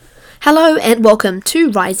Hello and welcome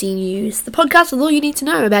to Rising News, the podcast with all you need to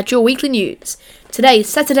know about your weekly news. Today is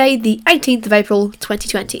Saturday, the 18th of April,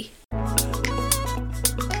 2020.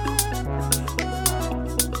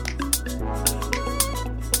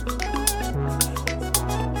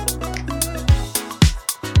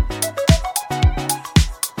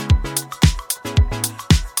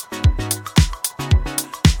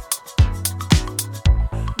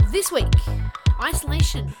 This week,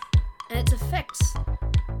 isolation and its effects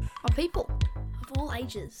on people of all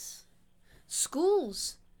ages,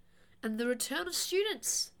 schools, and the return of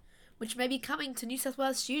students, which may be coming to New South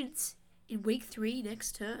Wales students in week 3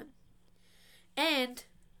 next term. And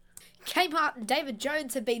Kmart and David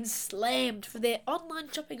Jones have been slammed for their online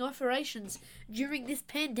shopping operations during this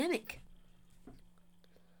pandemic.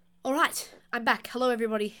 Alright, I'm back. Hello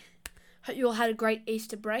everybody. Hope you all had a great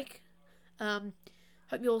Easter break.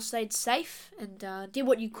 Hope you all stayed safe and did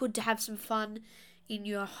what you could to have some fun in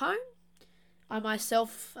your home. I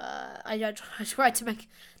myself, I tried to make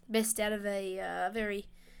the best out of a very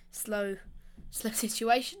slow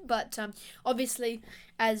situation, but obviously,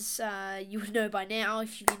 as you would know by now,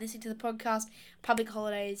 if you've been listening to the podcast, public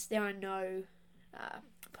holidays, there are no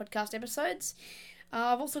podcast episodes.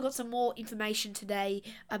 I've also got some more information today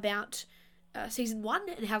about Season 1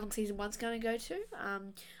 and how long Season 1's going to go to.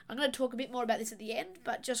 I'm going to talk a bit more about this at the end,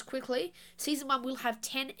 but just quickly, Season 1 will have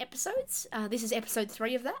 10 episodes. This is Episode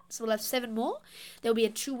 3 of that, so we'll have 7 more. There will be a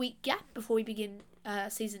 2-week gap before we begin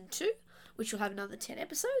Season 2, which will have another 10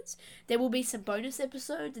 episodes. There will be some bonus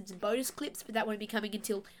episodes and some bonus clips, but that won't be coming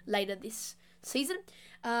until later this season.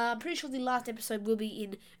 I'm pretty sure the last episode will be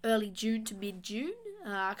in early June to mid-June.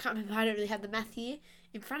 I can't remember, I don't really have the math here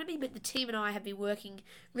in front of me, but the team and I have been working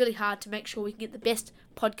really hard to make sure we can get the best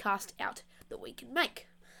podcast out that we can make.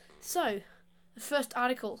 So, the first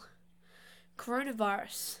article,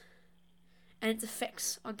 coronavirus and its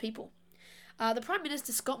effects on people. The Prime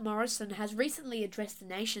Minister Scott Morrison has recently addressed the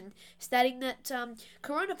nation, stating that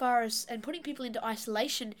coronavirus and putting people into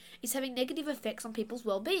isolation is having negative effects on people's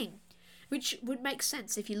well-being, which would make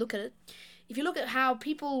sense if you look at it. If you look at how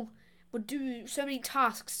people would do so many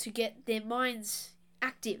tasks to get their minds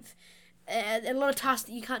active, a lot of tasks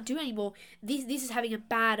that you can't do anymore, this is having a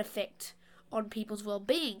bad effect on people's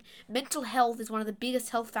well-being. Mental health is one of the biggest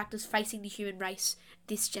health factors facing the human race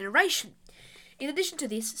this generation. In addition to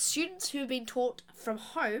this, students who have been taught from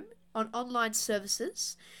home on online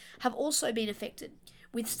services have also been affected,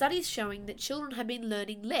 with studies showing that children have been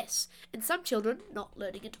learning less, and some children not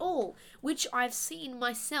learning at all, which I've seen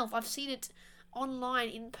myself. I've seen it online,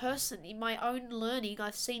 in person, in my own learning.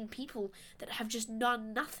 I've seen people that have just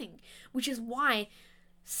done nothing, which is why,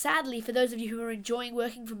 sadly, for those of you who are enjoying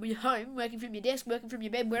working from your home, working from your desk, working from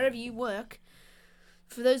your bed, wherever you work,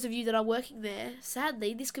 for those of you that are working there,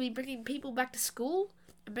 sadly, this could be bringing people back to school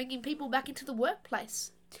and bringing people back into the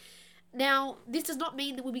workplace. Now, this does not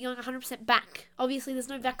mean that we'll be going 100% back. Obviously, there's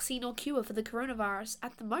no vaccine or cure for the coronavirus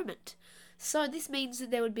at the moment. So this means that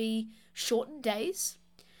there would be shortened days.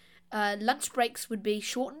 Lunch breaks would be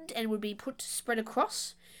shortened and would be spread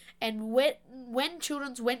across, and when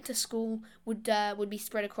children went to school would be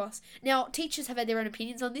spread across. Now, teachers have had their own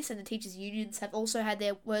opinions on this, and the teachers' unions have also had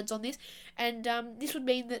their words on this, and this would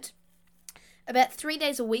mean that about 3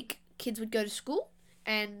 days a week kids would go to school,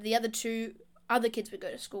 and the other kids would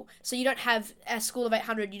go to school. So you don't have a school of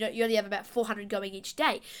 800, you only have about 400 going each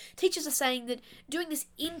day. Teachers are saying that doing this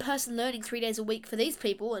in-person learning 3 days a week for these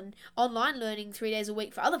people and online learning 3 days a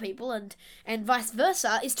week for other people and vice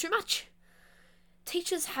versa is too much.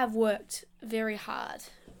 Teachers have worked very hard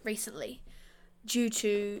recently due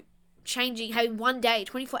to having one day,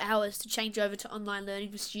 24 hours to change over to online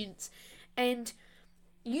learning for students. And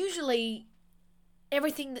usually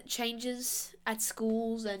everything that changes at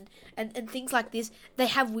schools and things like this, they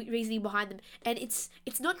have reasoning behind them. And it's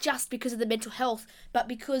not just because of the mental health, but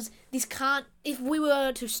because if we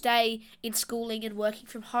were to stay in schooling and working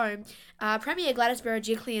from home, Premier Gladys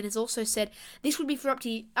Berejiklian has also said this would be for up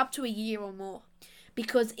to a year or more.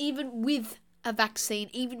 Because even with a vaccine,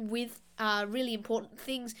 even with really important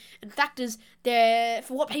things and factors,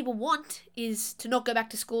 for what people want is to not go back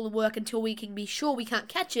to school and work until we can be sure we can't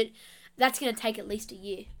catch it. That's going to take at least a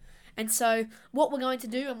year. And so what we're going to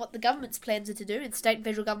do and what the government's plans are to do, and state and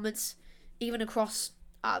federal governments even across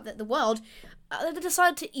the world, they've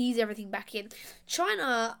decided to ease everything back in.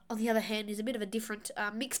 China, on the other hand, is a bit of a different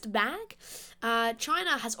mixed bag.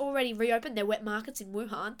 China has already reopened their wet markets in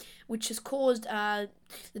Wuhan, which has caused the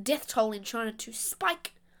death toll in China to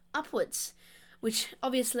spike upwards, which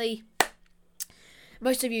obviously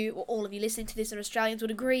most of you, or all of you listening to this are Australians,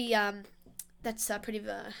 would agree that's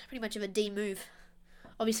pretty much of a D move.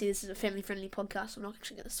 Obviously, this is a family-friendly podcast, so I'm not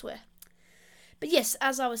actually going to swear. But yes,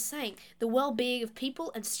 as I was saying, the well-being of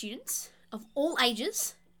people and students of all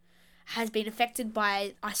ages has been affected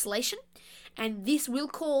by isolation, and this will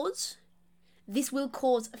cause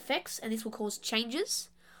effects, and this will cause changes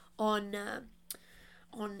on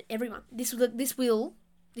everyone. This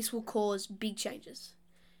will cause big changes.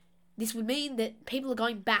 This would mean that people are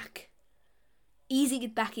going back, easing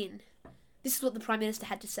it back in. This is what the Prime Minister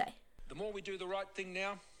had to say. The more we do the right thing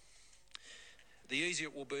now, the easier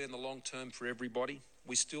it will be in the long term for everybody.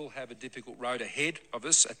 We still have a difficult road ahead of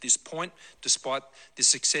us at this point, despite the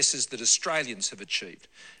successes that Australians have achieved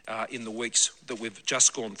in the weeks that we've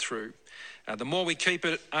just gone through. The more we keep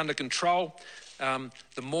it under control,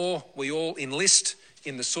 the more we all enlist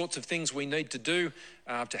in the sorts of things we need to do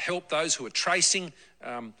to help those who are tracing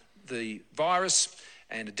the virus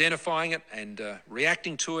and identifying it and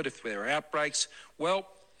reacting to it if there are outbreaks. Well,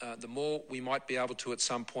 the more we might be able to at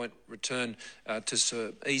some point return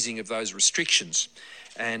to easing of those restrictions.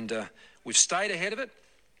 And we've stayed ahead of it.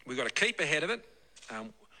 We've got to keep ahead of it.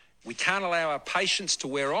 We can't allow our patience to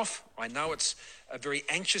wear off. I know it's a very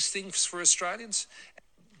anxious thing for Australians,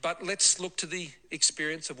 but let's look to the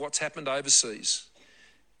experience of what's happened overseas.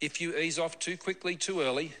 If you ease off too quickly, too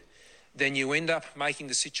early, then you end up making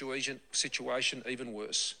the situation even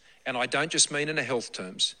worse. And I don't just mean in a health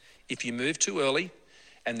terms. If you move too early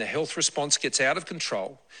and the health response gets out of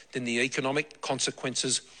control, then the economic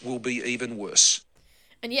consequences will be even worse.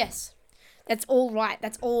 And yes, that's all right.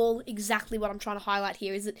 That's all exactly what I'm trying to highlight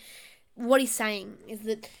here, is that what he's saying is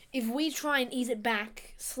that if we try and ease it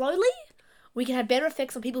back slowly, we can have better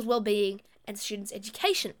effects on people's well-being and students'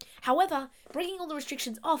 education. However, bringing all the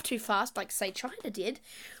restrictions off too fast, like say China did,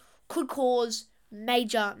 could cause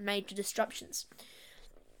major disruptions.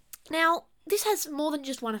 Now, this has more than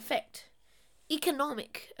just one effect.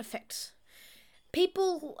 Economic effects.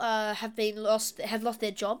 People have lost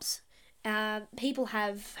their jobs. People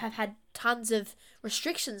have had tons of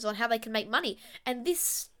restrictions on how they can make money, and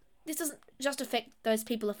this doesn't just affect those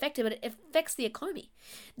people affected, but it affects the economy.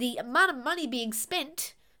 The amount of money being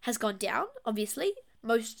spent has gone down. Obviously,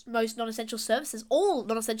 most non-essential services, all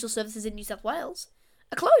non-essential services in New South Wales,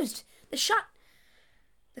 are closed. They're shut.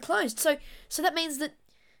 They're closed. So that means that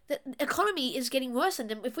the economy is getting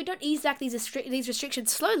worsened, and if we don't ease back these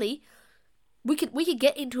restrictions slowly, we could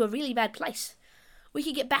get into a really bad place. We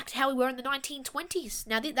could get back to how we were in the 1920s.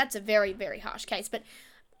 Now, that's a very, very harsh case, but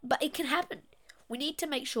it can happen. We need to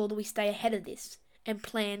make sure that we stay ahead of this and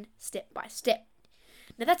plan step by step.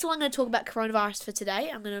 Now, that's all I'm going to talk about coronavirus for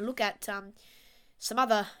today. I'm going to look at some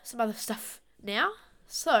other stuff now.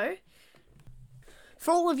 So,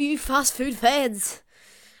 for all of you fast food fans,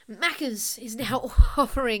 Macca's is now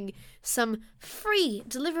offering some free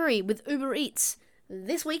delivery with Uber Eats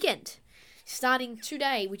this weekend, starting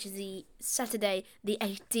today, which is the Saturday, the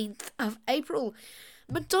 18th of April.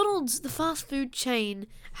 McDonald's, the fast food chain,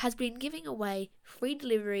 has been giving away free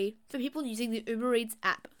delivery for people using the Uber Eats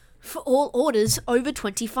app for all orders over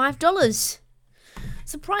 $25.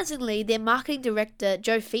 Surprisingly, their marketing director,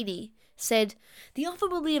 Joe Feeney, said the offer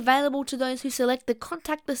will be available to those who select the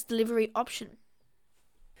contactless delivery option.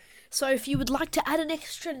 So if you would like to add an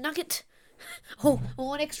extra nugget, or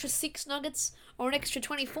an extra 6 nuggets, or an extra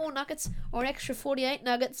 24 nuggets, or an extra 48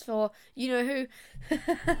 nuggets for you-know-who,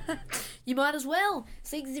 you might as well.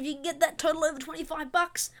 See, if you can get that total over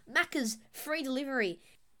 $25, Macca's free delivery.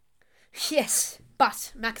 Yes,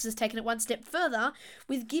 but Macca's has taken it one step further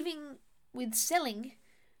with selling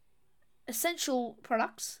essential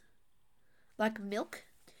products like milk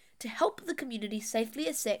to help the community safely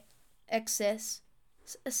access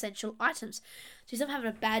essential items. Jeez, I'm having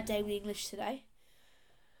a bad day with English today.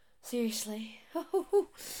 Seriously.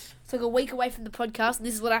 It's like a week away from the podcast and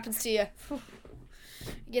this is what happens to you.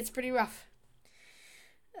 It gets pretty rough.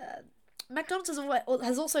 McDonald's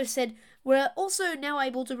has also said, we're also now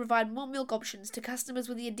able to provide more milk options to customers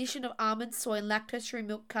with the addition of almond, soy and lactose-free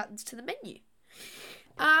milk cartons to the menu.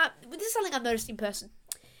 This is something I've noticed in person.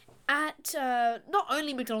 At not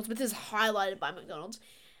only McDonald's, but this is highlighted by McDonald's.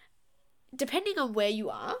 Depending on where you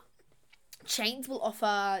are, chains will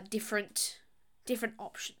offer different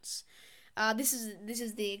options. This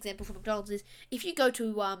is the example for McDonald's. Is if you go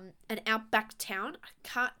to an outback town, I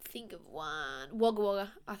can't think of one. Wagga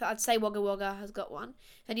Wagga. I'd say Wagga Wagga has got one.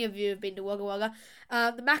 If any of you have been to Wagga Wagga,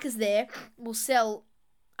 the Macca's there will sell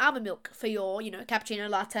almond milk for your cappuccino,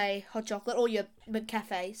 latte, hot chocolate, all your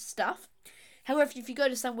McCafe stuff. However, if you go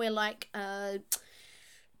to somewhere like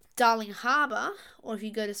Darling Harbour, or if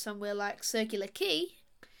you go to somewhere like Circular Quay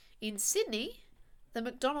in Sydney, the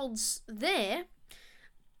McDonald's there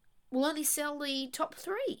will only sell the top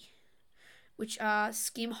 3, which are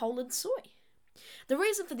skim, whole and soy. The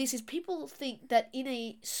reason for this is people think that in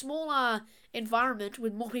a smaller environment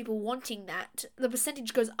with more people wanting that, the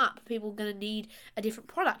percentage goes up. People are going to need a different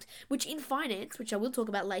product, which in finance, which I will talk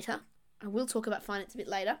about later, I will talk about finance a bit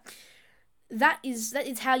later, that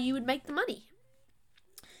is how you would make the money.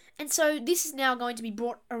 And so this is now going to be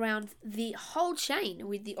brought around the whole chain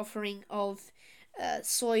with the offering of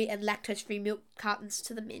soy and lactose-free milk cartons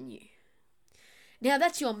to the menu. Now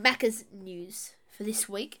that's your Macca's news for this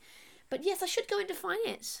week. But yes, I should go into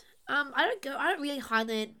finance. I don't really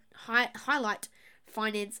highlight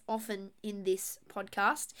finance often in this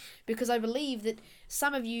podcast because I believe that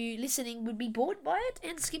some of you listening would be bored by it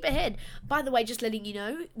and skip ahead. By the way, just letting you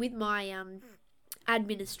know, with my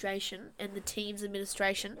administration and the team's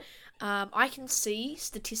administration, I can see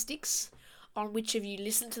statistics on which of you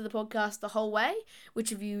listened to the podcast the whole way,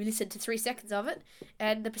 which of you listened to 3 seconds of it,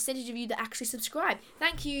 and the percentage of you that actually subscribe.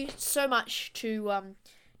 Thank you so much to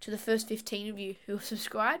the first 15 of you who have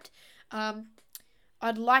subscribed.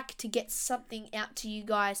 I'd like to get something out to you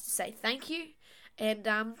guys to say thank you, and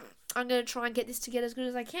I'm going to try and get this to get as good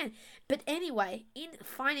as I can. But anyway, in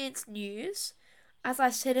finance news, as I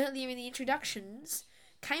said earlier in the introductions,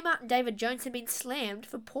 Kmart and David Jones have been slammed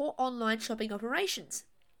for poor online shopping operations.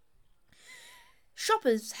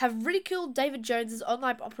 Shoppers have ridiculed David Jones's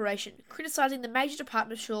online operation, criticising the major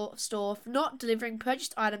department store for not delivering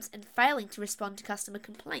purchased items and failing to respond to customer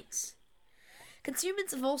complaints.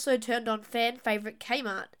 Consumers have also turned on fan favourite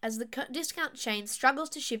Kmart as the discount chain struggles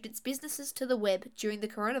to shift its businesses to the web during the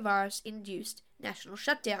coronavirus-induced national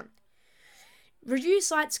shutdown. Review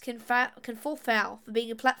sites can fall foul for being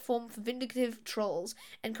a platform for vindictive trolls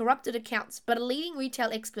and corrupted accounts, but a leading retail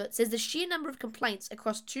expert says the sheer number of complaints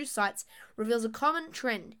across two sites reveals a common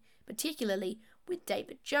trend, particularly with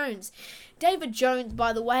David Jones. David Jones,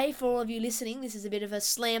 by the way, for all of you listening, this is a bit of a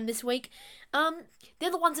slam this week. They're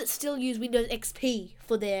the ones that still use Windows XP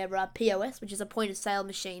for their POS, which is a point-of-sale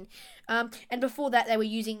machine. And before that, they were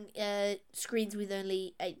using screens with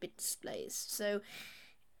only 8-bit displays. So,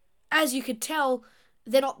 as you could tell,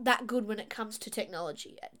 they're not that good when it comes to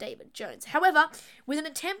technology at David Jones. However, with an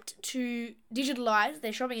attempt to digitalise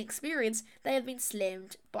their shopping experience, they have been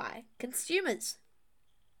slammed by consumers.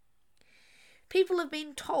 People have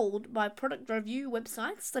been told by product review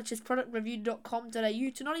websites such as productreview.com.au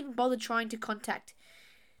to not even bother trying to contact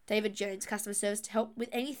David Jones customer service to help with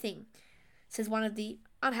anything, says one of the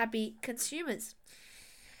unhappy consumers.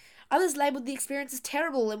 Others labelled the experience as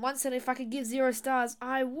terrible, and one said if I could give 0 stars,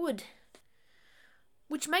 I would.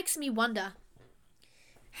 Which makes me wonder,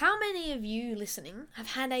 how many of you listening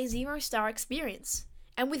have had a 0-star experience?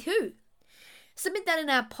 And with who? Submit that in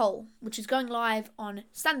our poll, which is going live on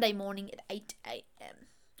Sunday morning at 8 a.m.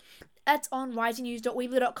 That's on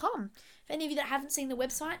risingnews.weebly.com. For any of you that haven't seen the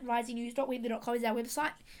website, risingnews.weebly.com is our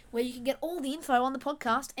website, where you can get all the info on the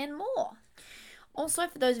podcast and more. Also,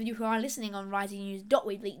 for those of you who are listening on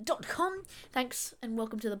risingnews.weebly.com, thanks and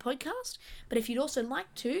welcome to the podcast. But if you'd also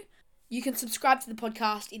like to, you can subscribe to the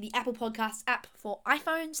podcast in the Apple Podcasts app for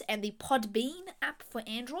iPhones and the Podbean app for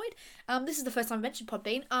Android. This is the first time I mentioned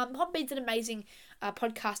Podbean. Podbean's an amazing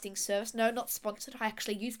podcasting service. No, not sponsored. I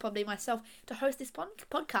actually use Podbean myself to host this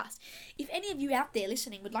podcast. If any of you out there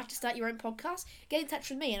listening would like to start your own podcast, get in touch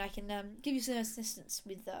with me and I can give you some assistance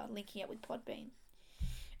with linking up with Podbean.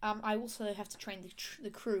 I also have to train the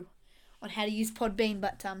crew on how to use Podbean,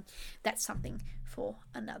 but that's something for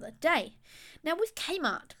another day. Now, with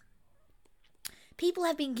Kmart, people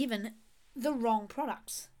have been given the wrong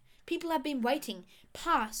products. People have been waiting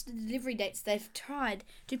past the delivery dates they've tried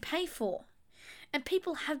to pay for. And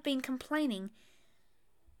people have been complaining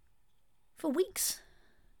for weeks.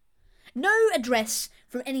 No address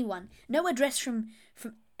from anyone. No address from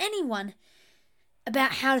anyone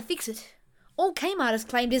about how to fix it. All Kmart has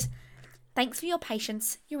claimed is, thanks for your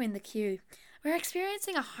patience, you're in the queue. We're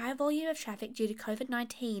experiencing a high volume of traffic due to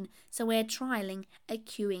COVID-19, so we're trialling a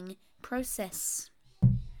queuing process.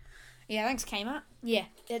 Yeah, thanks Kmart. Yeah,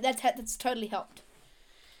 that's totally helped.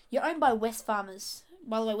 You're owned by Wesfarmers.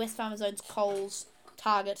 By the way, Wesfarmers owns Coles,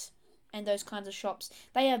 Target, and those kinds of shops.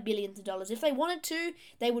 They have billions of dollars. If they wanted to,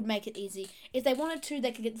 they would make it easy. If they wanted to,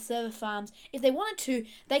 they could get the server farms. If they wanted to,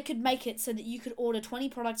 they could make it so that you could order 20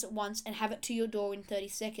 products at once and have it to your door in 30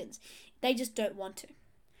 seconds. They just don't want to.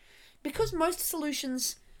 Because most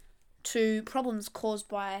solutions to problems caused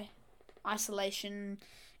by isolation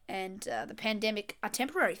and the pandemic are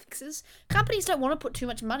temporary fixes, companies don't want to put too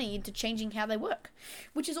much money into changing how they work.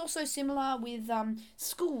 Which is also similar with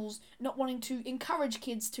schools not wanting to encourage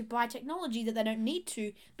kids to buy technology that they don't need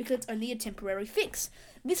to because it's only a temporary fix.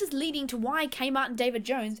 This is leading to why Kmart and David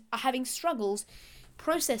Jones are having struggles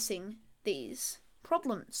processing these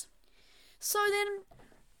problems. So then,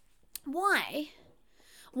 why?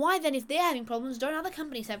 Why then, if they're having problems, don't other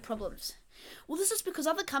companies have problems? Well, this is because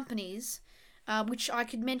other companies, which I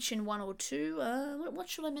could mention one or two. What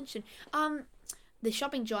should I mention? The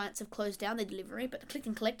shopping giants have closed down their delivery, but the click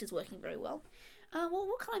and collect is working very well. Well,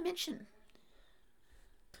 what can I mention?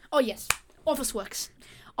 Oh yes, Officeworks.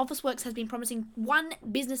 Officeworks has been promising 1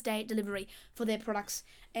 business day delivery for their products,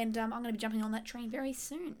 and I'm going to be jumping on that train very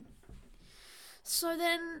soon. So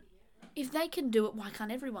then, if they can do it, why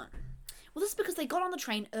can't everyone? Well, this is because they got on the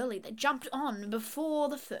train early. They jumped on before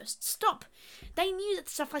the first stop. They knew that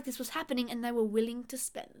stuff like this was happening, and they were willing to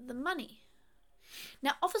spend the money.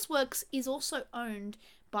 Now, Officeworks is also owned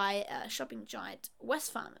by shopping giant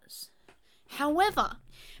Wesfarmers. However,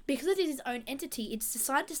 because it is its own entity, it's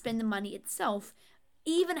decided to spend the money itself,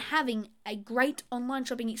 even having a great online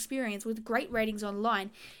shopping experience with great ratings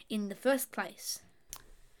online in the first place.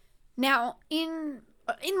 Now, in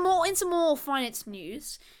some more finance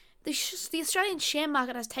news, the Australian share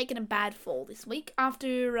market has taken a bad fall this week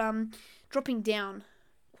after dropping down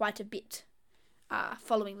quite a bit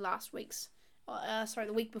following last week's.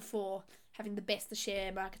 The week before, having the best the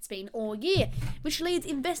share market's been all year, which leaves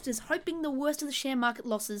investors hoping the worst of the share market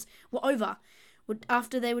losses were over,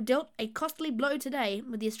 after they were dealt a costly blow today,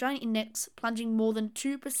 with the Australian index plunging more than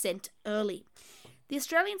 2% early. The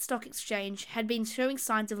Australian Stock Exchange had been showing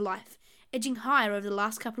signs of life, edging higher over the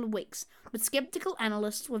last couple of weeks, but sceptical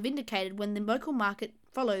analysts were vindicated when the local market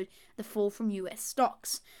followed the fall from US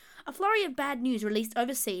stocks. A flurry of bad news released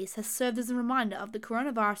overseas has served as a reminder of the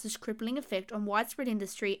coronavirus's crippling effect on widespread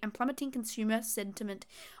industry and plummeting consumer sentiment,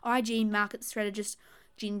 IG market strategist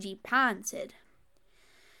Jinji Pan said.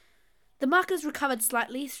 The market has recovered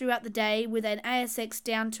slightly throughout the day, with an ASX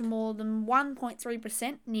down to more than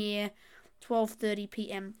 1.3% near 12:30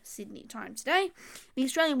 p.m. Sydney time today. The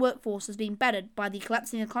Australian workforce has been battered by the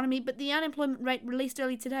collapsing economy, but the unemployment rate released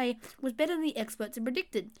early today was better than the experts had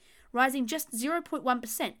predicted, rising just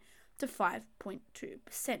 0.1% to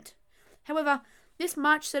 5.2%. However, this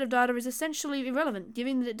March set of data is essentially irrelevant,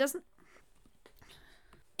 given that it doesn't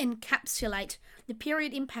encapsulate the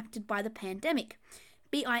period impacted by the pandemic,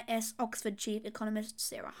 BIS Oxford chief economist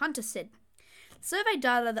Sarah Hunter said. Survey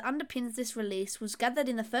data that underpins this release was gathered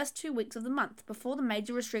in the first 2 weeks of the month, before the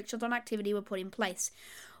major restrictions on activity were put in place.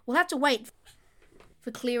 We'll have to wait for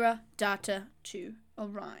clearer data to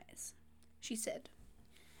arise, she said.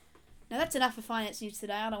 Now that's enough for finance news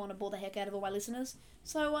today. I don't want to bore the heck out of all my listeners.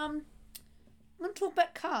 So, I'm going to talk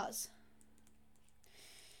about cars.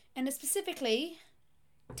 And specifically,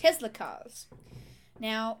 Tesla cars.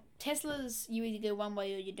 Now, Teslas, you either go one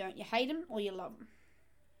way or you don't. You hate them or you love them.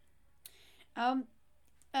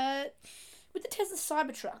 With the Tesla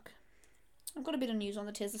Cybertruck, I've got a bit of news on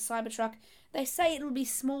the Tesla Cybertruck. They say it'll be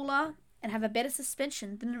smaller and have a better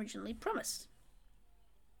suspension than originally promised.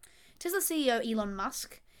 Tesla CEO Elon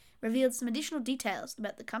Musk revealed some additional details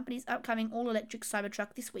about the company's upcoming all-electric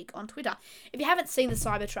Cybertruck this week on Twitter. If you haven't seen the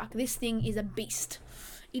Cybertruck, this thing is a beast.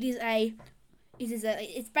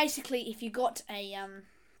 It's basically if you got a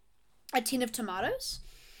tin of tomatoes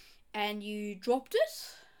and you dropped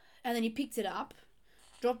it, and then you picked it up,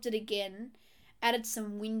 dropped it again, added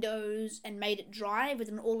some windows and made it drive with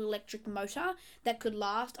an all-electric motor that could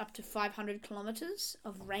last up to 500 kilometers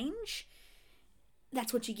of range.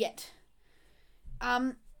 That's what you get.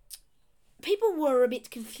 People were a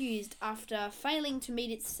bit confused after failing to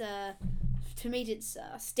meet its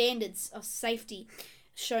standards of safety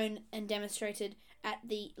shown and demonstrated at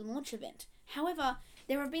the launch event. However,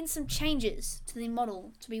 there have been some changes to the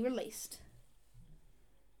model to be released.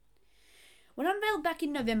 When unveiled back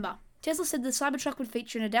in November, Tesla said the Cybertruck would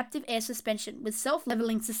feature an adaptive air suspension with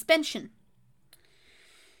self-leveling suspension.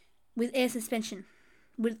 With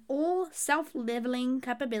all self-leveling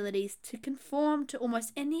capabilities to conform to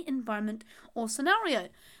almost any environment or scenario.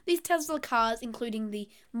 These Tesla cars, including the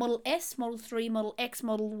Model S, Model 3, Model X,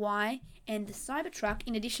 Model Y, and the Cybertruck,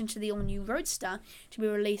 in addition to the all-new Roadster to be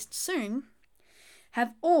released soon,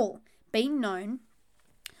 have all been known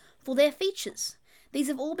for their features. These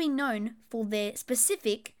have all been known for their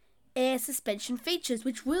specific air suspension features,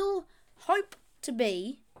 which will hope to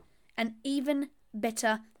be an even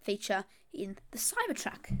better feature in the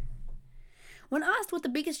Cybertruck. When asked what the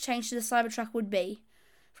biggest change to the Cybertruck would be,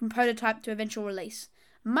 from prototype to eventual release,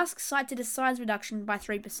 Musk cited a size reduction by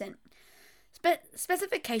 3%.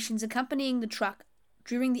 Specifications accompanying the truck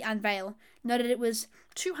during the unveil noted it was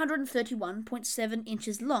 231.7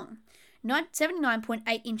 inches long,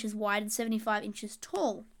 79.8 inches wide and 75 inches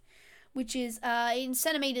tall, which is, in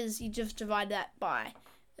centimetres, you just divide that by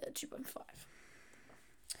 2.5.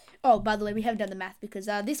 Oh, by the way, we haven't done the math because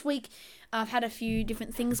this week I've had a few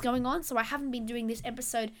different things going on, so I haven't been doing this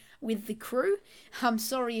episode with the crew. I'm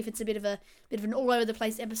sorry if it's a bit of an all over the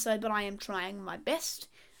place episode, but I am trying my best.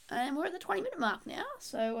 And we're at the 20-minute mark now,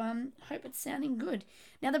 so hope it's sounding good.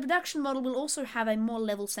 Now, the production model will also have a more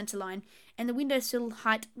level centerline, and the windowsill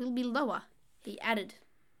height will be lower, he added.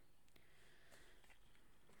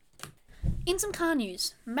 In some car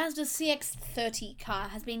news, Mazda's CX-30 car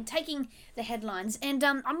has been taking the headlines, and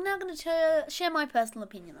I'm now going to share my personal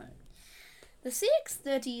opinion on it. The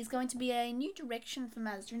CX-30 is going to be a new direction for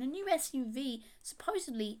Mazda and a new SUV,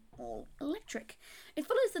 supposedly all electric. It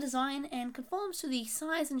follows the design and conforms to the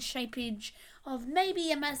size and shapeage of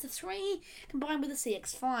maybe a Mazda 3 combined with a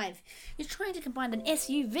CX-5. It's trying to combine an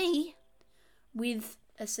SUV with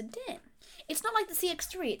a sedan. It's not like the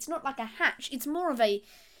CX-3, it's not like a hatch, it's more of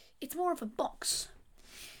a box.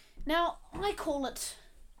 Now, I call it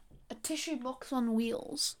a tissue box on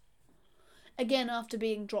wheels. Again, after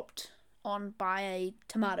being dropped on by a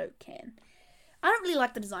tomato can. I don't really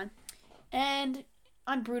like the design. And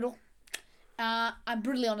I'm brutal. I'm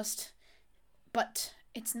brutally honest. But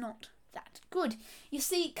it's not that good. You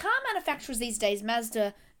see, car manufacturers these days,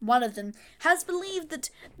 Mazda, one of them, has believed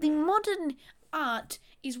that the modern art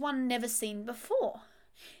is one never seen before.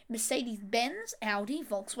 Mercedes-Benz, Audi,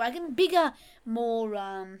 Volkswagen, bigger,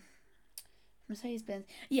 more, Mercedes-Benz,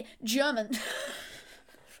 German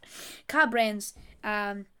car brands,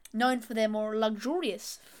 known for their more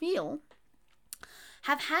luxurious feel,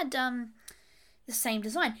 have had the same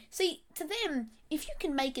design. See, to them, if you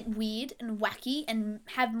can make it weird and wacky and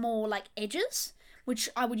have more like edges, which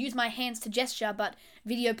I would use my hands to gesture, but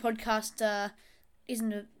video podcast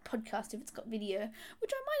isn't a podcast if it's got video,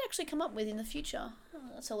 which I might actually come up with in the future.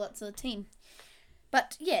 I'll tell that to the team.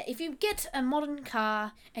 But yeah, if you get a modern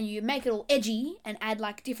car and you make it all edgy and add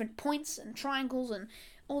like different points and triangles and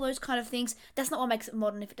all those kind of things, that's not what makes it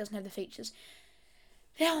modern if it doesn't have the features.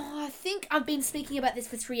 Now, I think I've been speaking about this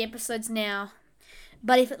for 3 episodes now,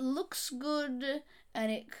 but if it looks good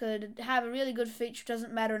and it could have a really good feature, it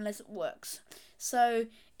doesn't matter unless it works. So,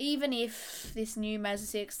 even if this new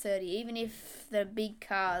Mazda CX-30, even if the big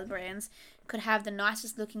car brands could have the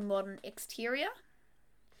nicest looking modern exterior,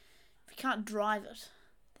 if you can't drive it,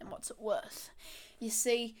 then what's it worth? You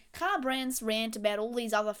see, car brands rant about all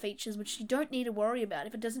these other features which you don't need to worry about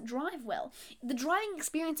if it doesn't drive well. The driving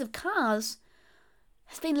experience of cars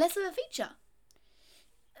has been less of a feature.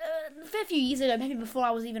 A fair few years ago, maybe before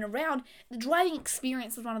I was even around, the driving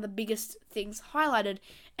experience was one of the biggest things highlighted,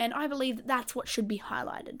 and I believe that that's what should be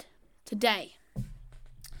highlighted today.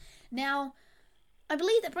 Now, I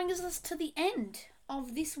believe that brings us to the end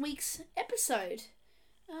of this week's episode.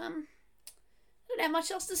 I don't have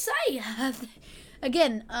much else to say.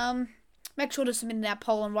 Again, make sure to submit in our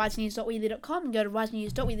poll on risenews.weebly.com and go to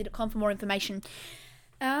risenews.weebly.com for more information.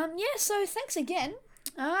 So thanks again.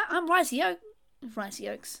 I'm Risey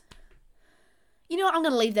Oaks. You know what, I'm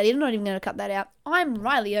going to leave that in. I'm not even going to cut that out. I'm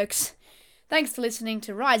Riley Oaks. Thanks for listening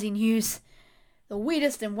to Rising News, the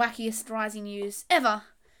weirdest and wackiest Rising News ever,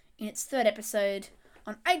 in its 3rd episode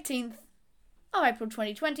on 18th of April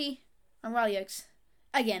 2020. I'm Riley Oaks.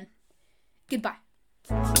 Again, goodbye.